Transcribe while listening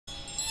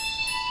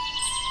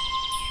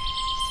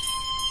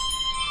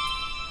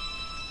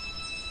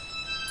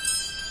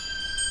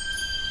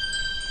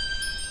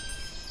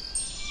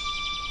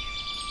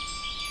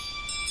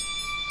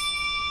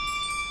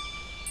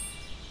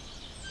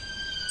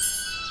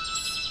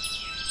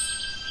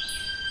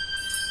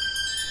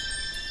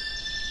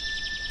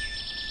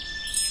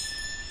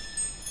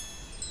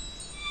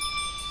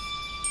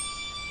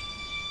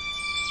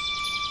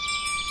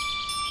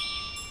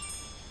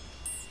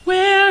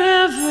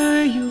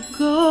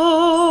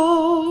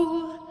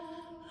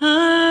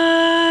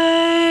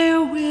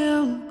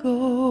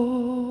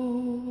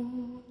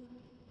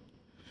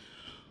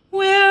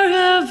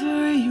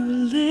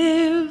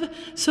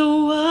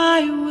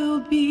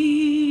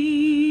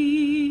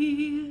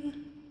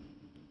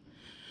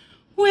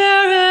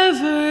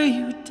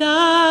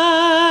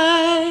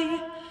die,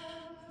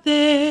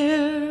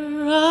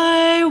 there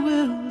I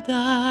will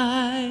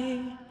die,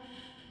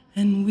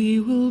 and we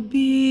will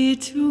be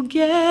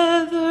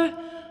together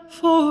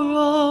for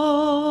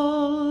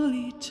all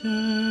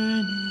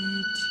eternity.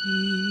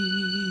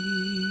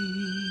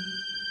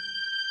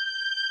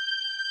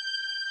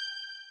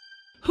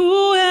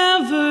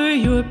 Whoever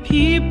your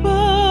people,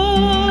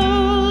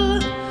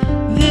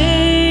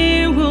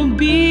 they will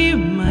be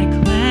my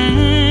clan.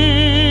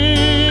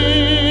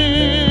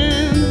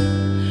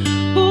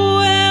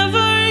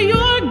 Whoever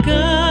your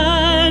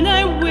God,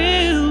 I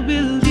will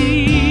believe.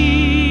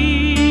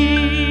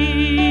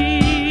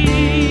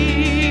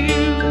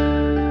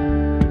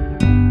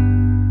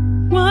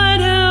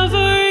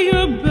 Whatever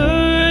your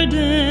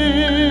burdens,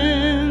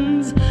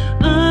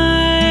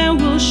 I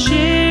will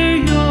share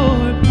your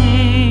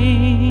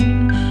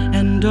pain,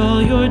 and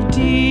all your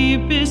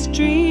deepest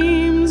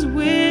dreams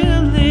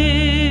will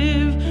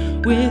live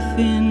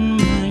within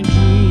my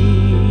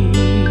dreams.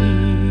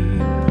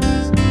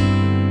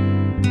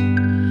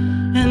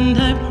 And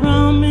I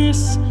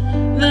promise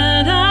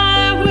that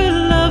I will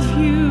love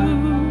you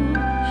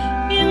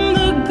in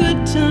the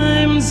good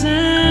times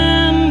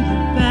and the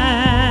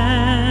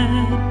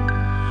bad,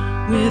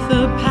 with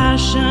a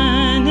passion